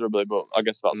so miserably, but I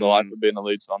guess that's the life of being a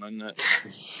Leeds fan, isn't it?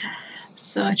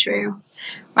 So true.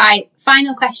 Right,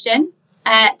 final question.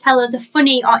 Tell us a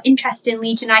funny or interesting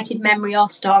Leeds United memory or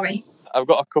story. I've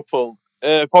got a couple.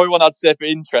 Probably one I'd say for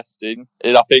interesting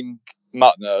is, I think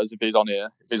Matt knows if he's on here,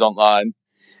 if he's online,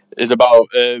 is about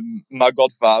my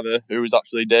godfather, who was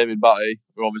actually David Batty,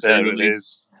 who obviously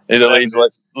is a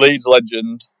Leeds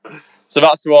legend. So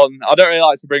that's the one. I don't really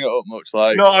like to bring it up much.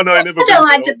 Like, no, I never. I don't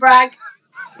like to brag.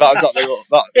 That's like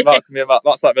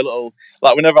the little,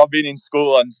 like whenever I've been in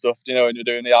school and stuff, you know, when you're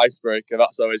doing the icebreaker,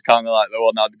 that's always kind of like the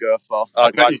one I'd go for.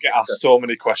 I bet you get asked so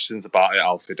many questions about it,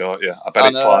 Alfie, don't you? I bet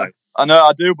it's like. I know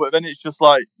I do, but then it's just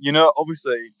like, you know,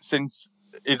 obviously since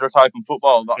he's retired from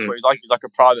football, that's what he's like. He's like a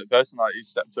private person, like he's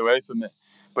stepped away from it.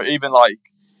 But even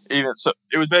so,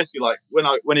 it was basically like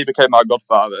when he became my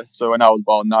godfather. So when I was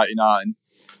born, 99,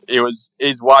 it was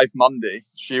his wife Mandy.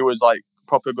 She was like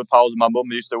proper good pals with my mum.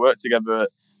 They used to work together.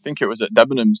 I think it was at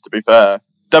Debenhams, to be fair.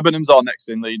 Debenhams are next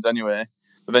in Leeds anyway.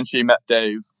 But then she met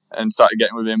Dave and started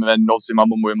getting with him, and then obviously my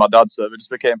mum with my dad, so we just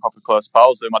became proper close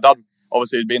pals. So my dad,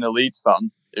 obviously being a Leeds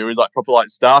fan, it was like proper like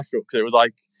starstruck, because it was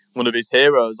like one of his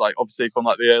heroes, like obviously from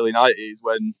like the early 90s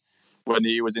when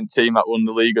he was in team that won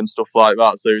the league and stuff like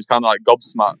that. So he was kind of like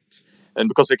gobsmacked. And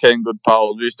because we became good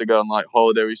pals, we used to go on like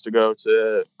holiday. We used to go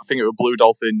to, I think it was Blue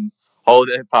Dolphin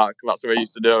Holiday Park. That's where we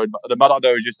used to do. The mad dad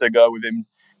always used to go with him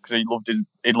because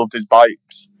he loved his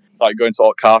bikes, like going to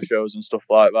all car shows and stuff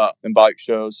like that, and bike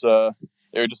shows. So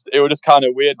it was just kind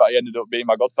of weird that he ended up being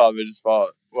my godfather. I just thought,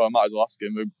 well, I might as well ask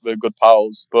him. We're good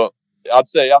pals, but I'd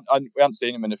say we haven't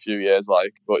seen him in a few years,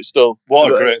 like, but it's still.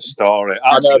 What a great story!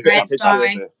 Great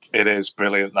story. It is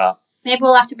brilliant, that. Maybe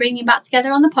we'll have to bring you back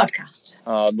together on the podcast.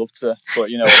 Oh, I'd love to, but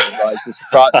you know what it's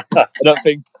like.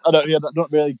 I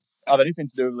don't really have anything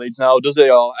to do with Leeds now, does he,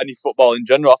 or any football in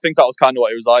general? I think that was kind of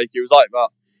what it was like. It was like that.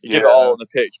 You give it all on the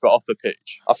pitch, but off the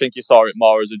pitch, I think you saw it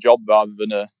more as a job rather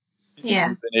than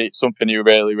something you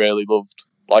really, really loved,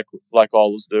 like all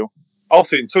of us do.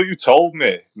 Alfie, until you told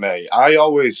me, mate, I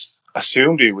always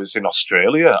assumed he was in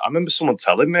Australia. I remember someone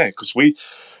telling me, because we've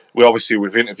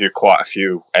interviewed quite a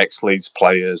few ex-Leeds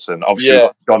players, and obviously we've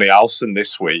got Johnny Alson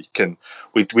this week, and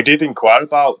we did inquire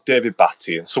about David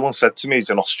Batty, and someone said to me he's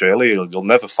in Australia, you'll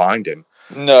never find him.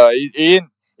 No, he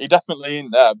definitely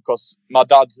ain't there, because my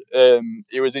dad,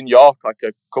 he was in York like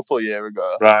a couple of years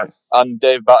ago. Right. And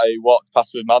Dave Batty walked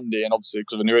past with Mandy, and obviously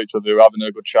because we knew each other, we were having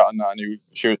a good chat and that, and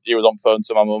he was on phone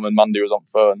to my mum and Mandy was on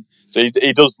phone. So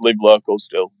he does live local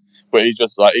still. But he's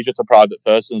just a private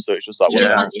person, so it's just like... He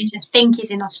just wants you to think he's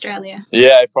in Australia.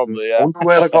 Yeah, probably, yeah. I wonder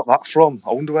where I got that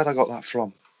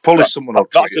from. Probably someone else.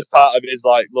 That's just part of his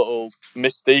like little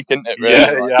mystique, isn't it?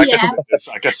 Really? I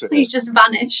guess it is. He's just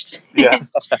vanished. Yeah.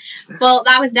 Well,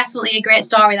 that was definitely a great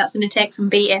story. That's going to take some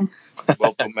beating.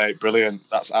 Well done, mate. Brilliant.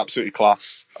 That's absolutely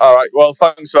class. All right. Well,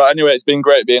 thanks for that. Anyway, it's been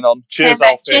great being on. Cheers, Perfect.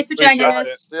 Alfie. Cheers for joining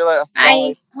us. See you later.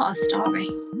 Bye. What a story.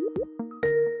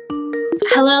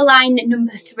 Hello, line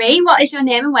number 3. What is your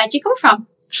name and where do you come from?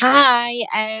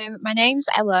 Hi, my name's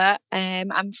Ella.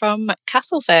 I'm from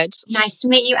Castleford. Nice to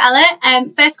meet you, Ella.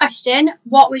 First question,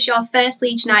 what was your first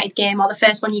Leeds United game, or the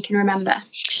first one you can remember?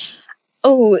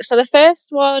 Oh, so the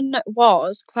first one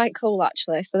was quite cool,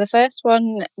 actually. So the first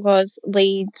one was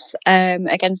Leeds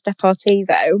against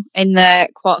𝘏𝘰𝘯𝘵 in the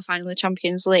quarter-final of the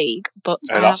Champions League. But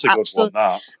that's a good one,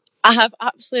 that. I have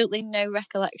absolutely no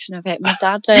recollection of it. My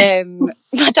dad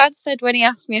said when he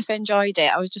asked me if I enjoyed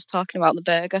it, I was just talking about the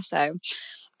burger. So,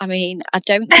 I mean, I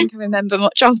don't think I remember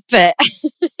much of it.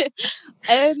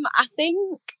 I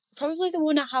think probably the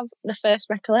one I have the first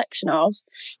recollection of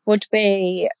would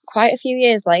be quite a few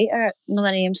years later at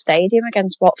Millennium Stadium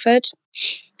against Watford.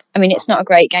 I mean, it's not a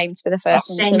great game to be the first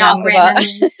one to remember,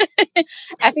 but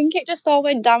I think it just all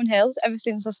went downhill ever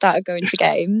since I started going to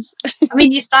games. I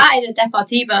mean, you started at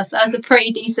𝘏𝘰𝘯𝘵, so that was a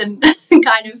pretty decent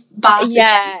kind of bar.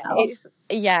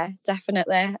 Yeah,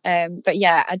 definitely. But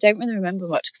yeah, I don't really remember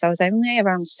much because I was only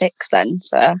around 6 then.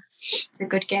 So it's a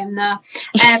good game, though.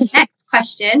 Next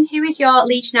question: who is your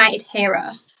Leeds United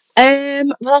hero?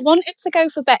 Well, I wanted to go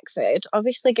for Beckford,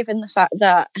 obviously, given the fact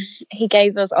that he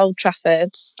gave us Old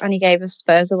Trafford and he gave us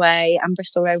Spurs away and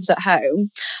Bristol Rovers at home.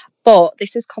 But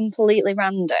this is completely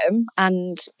random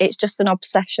and it's just an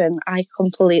obsession I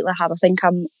completely have. I think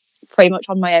I'm pretty much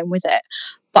on my own with it.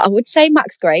 But I would say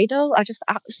Max Gradle. I just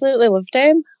absolutely loved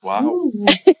him. Wow.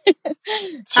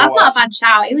 That's not a bad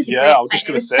shout. It was a great play.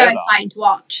 It was so exciting to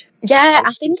watch. Yeah,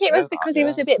 I think it was because he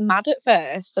was a bit mad at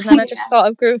first, and then I just sort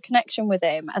of grew a connection with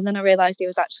him, and then I realised he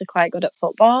was actually quite good at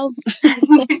football.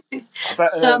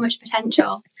 So much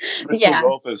potential.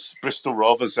 Bristol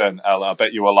Rovers then, Ella, I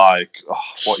bet you were like, oh,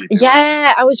 what are you doing?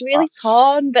 Yeah, I was really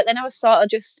torn, but then I was sort of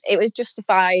it was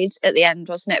justified at the end,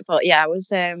 wasn't it? But yeah, I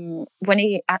was, when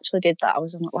he actually did that, I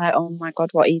was like, oh my God,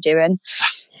 what are you doing?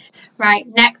 Right,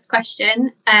 next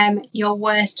question. Your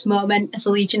worst moment as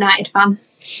a Leeds United fan?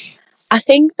 I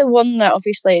think the one that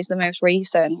obviously is the most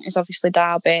recent is obviously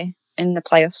Derby in the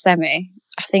playoff semi.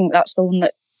 I think that's the one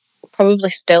that probably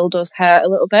still does hurt a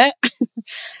little bit.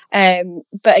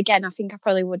 But again, I think I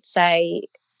probably would say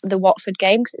the Watford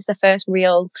game because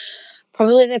it's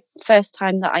probably the first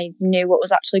time that I knew what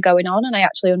was actually going on and I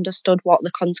actually understood what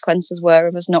the consequences were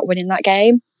of us not winning that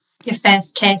game. Your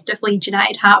first taste of Leeds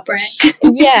United heartbreak.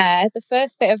 Yeah, the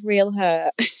first bit of real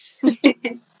hurt.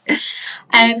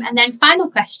 And then final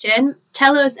question,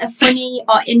 tell us a funny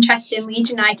or interesting Leeds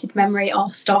United memory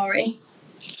or story.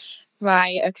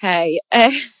 Right, okay.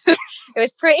 It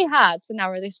was pretty hard to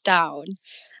narrow this down,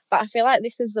 but I feel like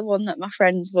this is the one that my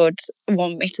friends would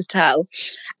want me to tell.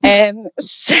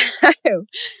 So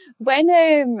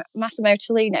when Massimo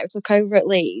Cellino took over at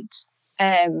Leeds,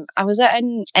 I was at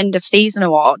an end of season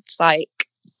awards, like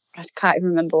I can't even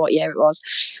remember what year it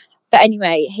was. But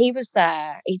anyway, he was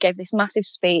there. He gave this massive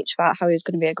speech about how he was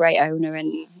going to be a great owner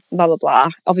and blah, blah,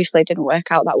 blah. Obviously, it didn't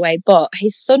work out that way. But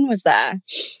his son was there,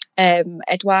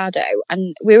 Eduardo,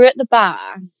 and we were at the bar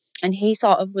and he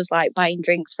sort of was like buying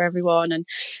drinks for everyone. And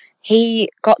he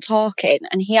got talking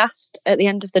and he asked at the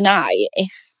end of the night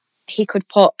if he could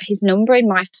put his number in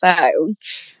my phone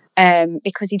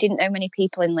because he didn't know many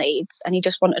people in Leeds and he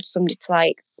just wanted somebody to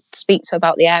like speak to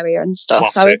about the area and stuff.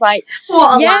 So I was like,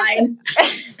 what a line.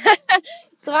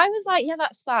 So I was like, yeah,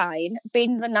 that's fine,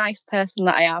 being the nice person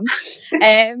that I am.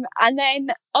 And then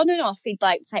on and off he'd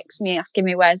like text me asking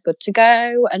me where's good to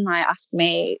go and like ask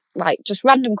me like just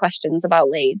random questions about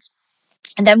Leeds.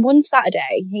 And then one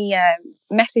Saturday he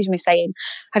messaged me saying,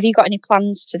 have you got any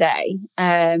plans today?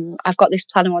 I've got this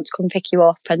plan, I want to come pick you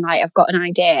up and like I've got an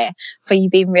idea for you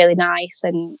being really nice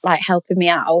and like helping me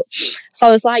out. So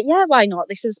I was like, yeah, why not?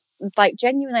 This is like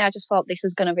genuinely, I just thought this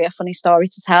is going to be a funny story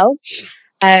to tell.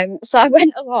 So I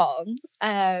went along,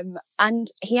 and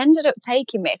he ended up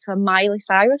taking me to a Miley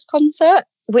Cyrus concert,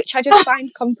 which I just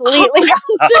find completely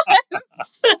random.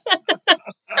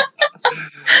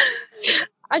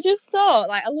 I just thought,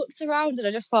 like, I looked around and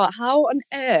I just thought, how on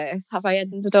earth have I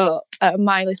ended up at a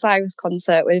Miley Cyrus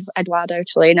concert with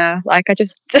𝘏𝘰𝘯𝘦? Like, I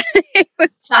just...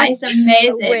 That is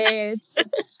amazing. Weird.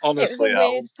 Honestly, it was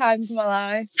a weird time of my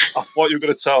life. I thought you were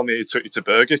going to tell me he took you to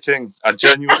Burger King. I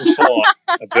genuinely thought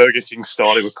a Burger King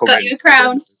story would come in. Got you a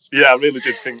crown. Yeah, I really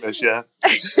did think this, yeah.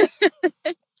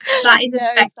 That is a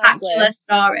spectacular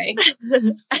story.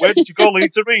 Where did you go,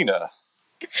 Leeds Arena?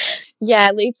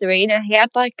 Yeah, Leeds Arena. He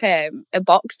had like a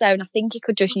box there, and I think he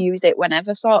could just use it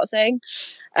whenever, sort of thing.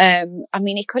 I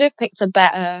mean, he could have picked a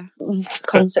better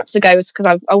concert to go to,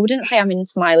 because I wouldn't say I'm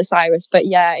into Miley Cyrus, but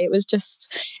yeah, it was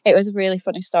a really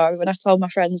funny story. When I told my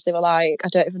friends, they were like, I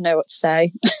don't even know what to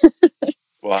say.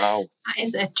 Wow. That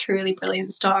is a truly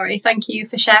brilliant story. Thank you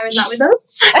for sharing that with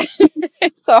us.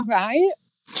 It's all right.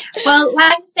 Well,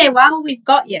 like I say, while we've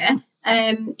got you,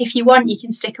 if you want, you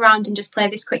can stick around and just play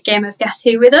this quick game of Guess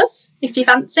Who with us, if you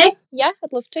fancy. Yeah,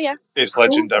 I'd love to, yeah. It's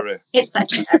legendary. It's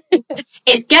legendary.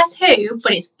 It's Guess Who,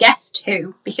 but it's Guessed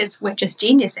Who, because we're just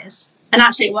geniuses. And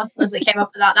actually, it wasn't us that came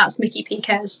up with that. That's Mickey P.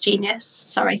 Kerr's genius.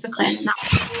 Sorry for claiming that.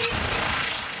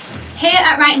 Here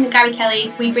at Writing the Gary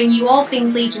Kellys, we bring you all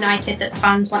things Leeds United that the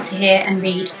fans want to hear and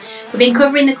read. We've been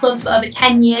covering the club for over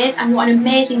 10 years, and what an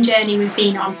amazing journey we've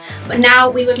been on. But now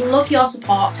we would love your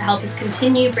support to help us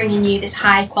continue bringing you this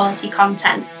high quality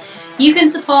content. You can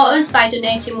support us by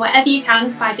donating whatever you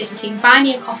can by visiting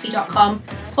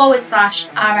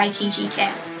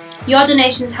buymeacoffee.com/RITGK. Your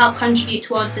donations help contribute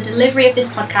towards the delivery of this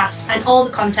podcast and all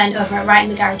the content over at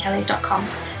writingthegarykellys.com.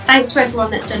 Thanks to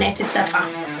everyone that's donated so far.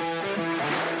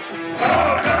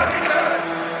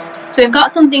 So we've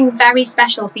got something very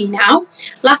special for you now.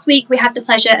 Last week we had the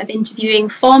pleasure of interviewing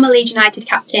former Leeds United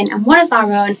captain and one of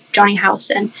our own, Johnny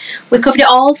Howson. We covered it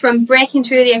all from breaking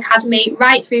through the academy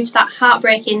right through to that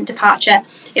heartbreaking departure.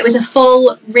 It was a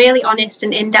full, really honest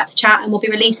and in-depth chat, and we'll be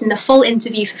releasing the full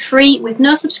interview for free with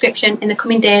no subscription in the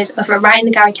coming days over at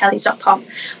writingthegarykellys.com.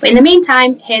 But in the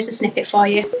meantime, here's a snippet for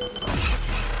you.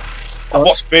 And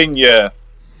what's been your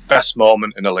best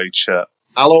moment in a Leeds shirt?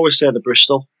 I'll always say the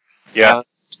Bristol. Yeah.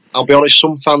 I'll be honest,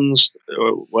 some fans,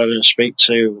 whether I speak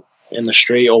to in the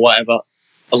street or whatever,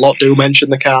 a lot do mention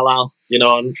the Carlisle, you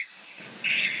know, and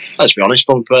let's be honest,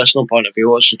 from a personal point of view,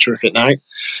 it was a terrific night.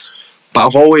 But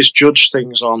I've always judged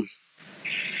things on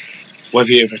whether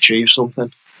you've achieved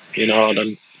something, you know,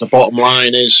 and the bottom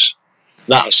line is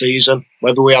that season,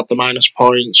 whether we had the minus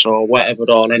points or whatever,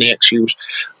 or any excuse,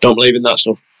 don't believe in that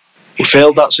stuff. We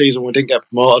failed that season, we didn't get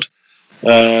promoted.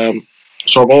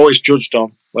 So I've always judged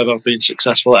on whether I've been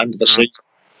successful at the end of the season,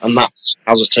 and that's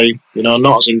as a team, you know,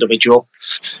 not as individual.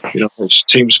 You know, it's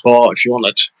team sport. If you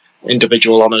wanted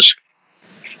individual honours,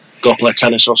 go play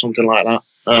tennis or something like that.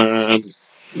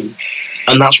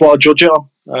 And that's what I judge it on,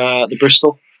 the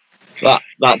Bristol.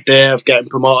 That day of getting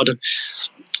promoted, and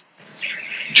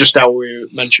just how we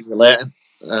mentioned relating.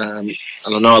 And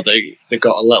I know they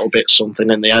got a little bit something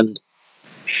in the end.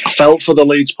 I felt for the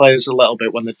Leeds players a little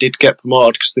bit when they did get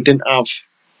promoted, because they didn't have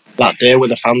that day with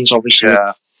the fans, obviously,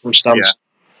 from stands.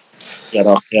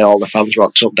 Yeah. All the fans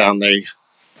rocked up down the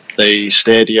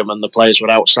stadium and the players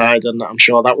were outside, and I'm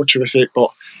sure that was terrific.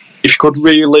 But if you could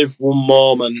relive one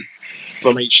moment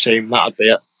from each team, that'd be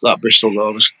it. That Bristol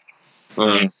Rovers.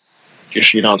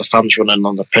 Just, you know, the fans running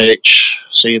on the pitch,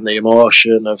 seeing the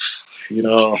emotion of, you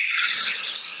know,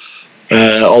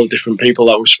 all the different people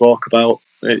that we spoke about.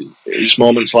 It's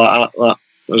moments like that,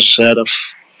 as I said, of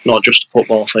not just a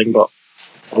football thing, but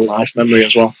a life memory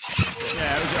as well.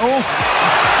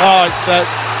 It's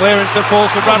clearance of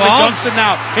balls for Bradley Johnson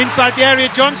now. Inside the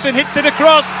area, Johnson hits it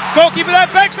across. Goalkeeper there,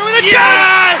 Beckford with a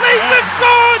chance! Leeds have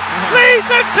scored! Leeds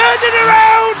have turned it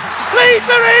around! Leeds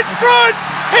are in front!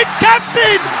 It's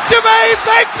captain Jermaine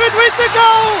Beckford with the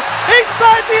goal!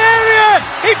 Inside the area!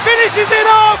 He finishes it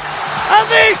off! And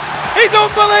this is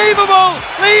unbelievable!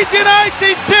 Leeds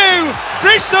United 2,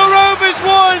 Bristol Rovers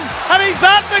 1, and is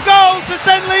that the goal to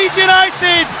send Leeds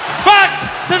United back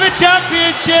to the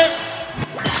Championship?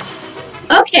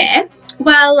 Okay,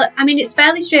 well, I mean, it's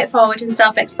fairly straightforward and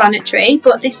self-explanatory,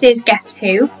 but this is Guess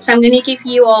Who, so I'm going to give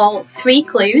you all 3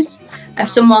 clues of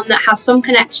someone that has some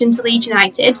connection to Leeds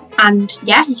United, and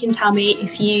yeah, you can tell me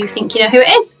if you think you know who it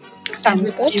is.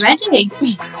 Sounds good. You ready?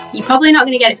 You're probably not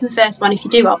going to get it from the first one. If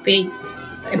you do, I'll be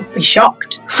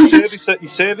shocked. You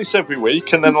say this every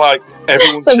week, and then like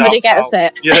everyone somebody shouts gets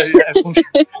out.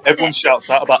 it. Everyone shouts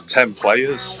out about 10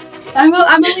 players. I'm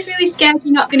always really scared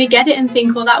you're not going to get it and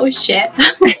think, well, that was shit.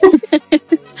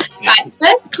 Right,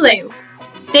 first clue.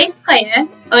 This player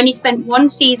only spent one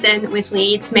season with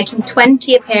Leeds, making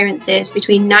 20 appearances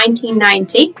between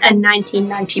 1990 and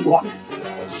 1991.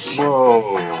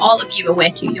 Whoa. All of you are way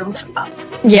too young for that.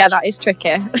 Yeah, that is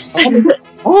tricky.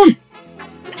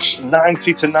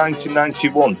 90 to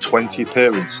 1991, 20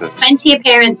 appearances. 20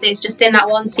 appearances just in that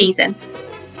one season.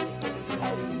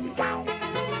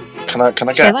 Can I I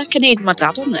get? feel like I need my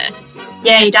dad on this.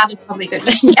 Yeah, your dad is probably good.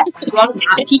 Yeah, you want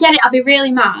that. If you get it, I'll be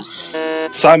really mad.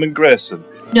 Simon Grayson.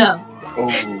 No.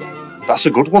 Oh, that's a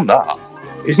good one. That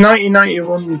Is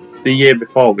 1991 the year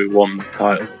before we won the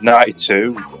title?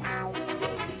 92.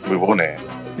 We won it.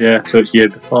 Yeah, so it's year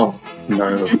before.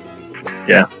 No.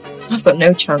 Yeah. I've got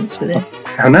no chance for this.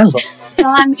 I know. Shall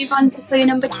I move on to clue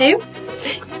number 2?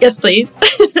 Yes, please.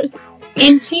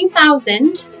 In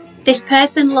 2000, this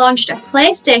person launched a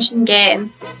PlayStation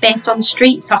game based on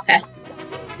street soccer.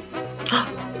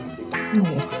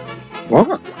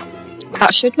 What?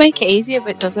 That should make it easier,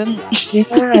 but it doesn't.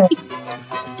 Yeah.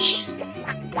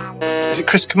 Is it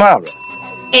Chris Kamara?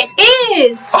 It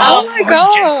is! Oh my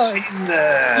god!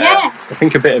 Yes! I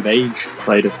think a bit of age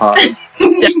played a part.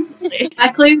 My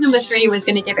clue number 3 was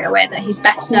going to give it away that he's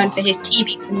best known for his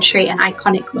TV country and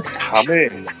iconic moustache.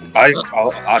 Hammy. I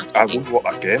wonder what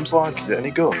that game's like. Is it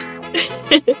any good?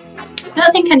 I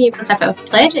don't think any of us ever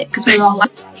played it because we were all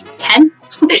like 10.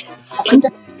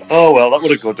 Oh well, that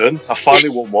would have good done. I finally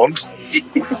won one.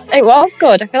 It was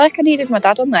good. I feel like I needed my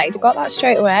dad on there. He'd have got that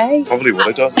straight away. Probably would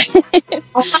have done.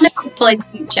 I'll find a couple in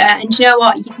future, and do you know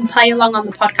what? You can play along on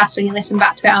the podcast when you listen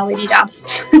back to it all with your dad.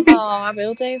 Oh, I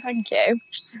will do. Thank you.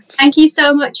 Thank you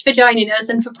so much for joining us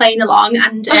and for playing along.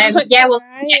 And yeah, we'll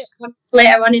get one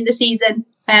later on in the season.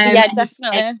 Yeah,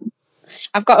 definitely.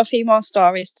 I've got a few more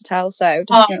stories to tell, so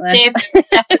definitely.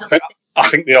 Definitely. I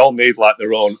think they all need like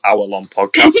their own hour-long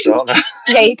podcast, don't they?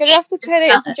 Yeah, you're going to have to turn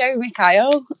it into Jeremy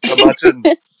Kyle. Imagine.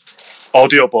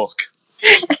 Audiobook.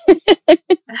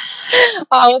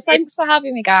 Oh, well, thanks for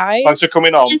having me, guys. Thanks for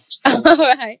coming on. All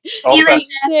right. All See you the later.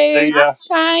 best. See ya.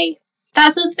 Bye.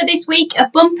 That's us for this week, a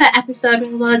bumper episode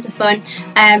with loads of fun.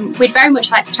 We'd very much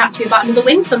like to chat to you about another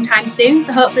win sometime soon,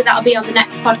 so hopefully that'll be on the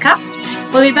next podcast.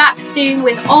 We'll be back soon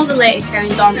with all the latest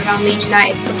goings on around Leeds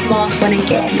United, plus more fun and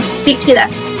games. Speak to you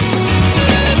then.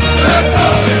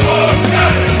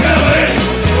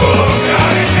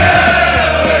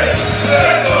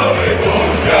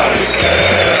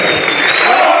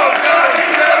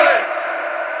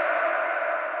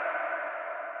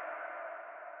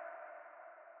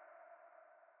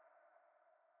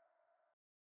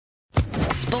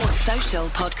 Sports Social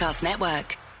Podcast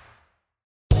Network.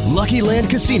 Lucky Land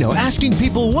Casino, asking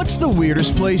people, what's the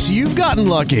weirdest place you've gotten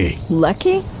lucky?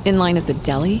 Lucky? In line at the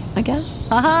deli, I guess?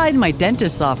 Aha, in my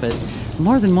dentist's office.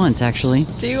 More than once, actually.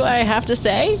 Do I have to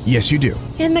say? Yes, you do.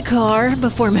 In the car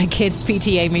before my kids'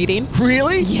 PTA meeting.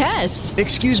 Really? Yes.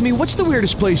 Excuse me, what's the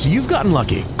weirdest place you've gotten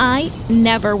lucky? I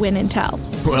never win and tell.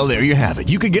 Well, there you have it.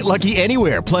 You can get lucky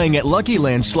anywhere, playing at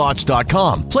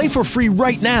LuckyLandSlots.com. Play for free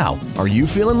right now. Are you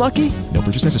feeling lucky? No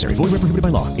purchase necessary. Void where prohibited by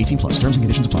law. 18+. Terms and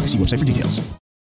conditions apply. See website for details.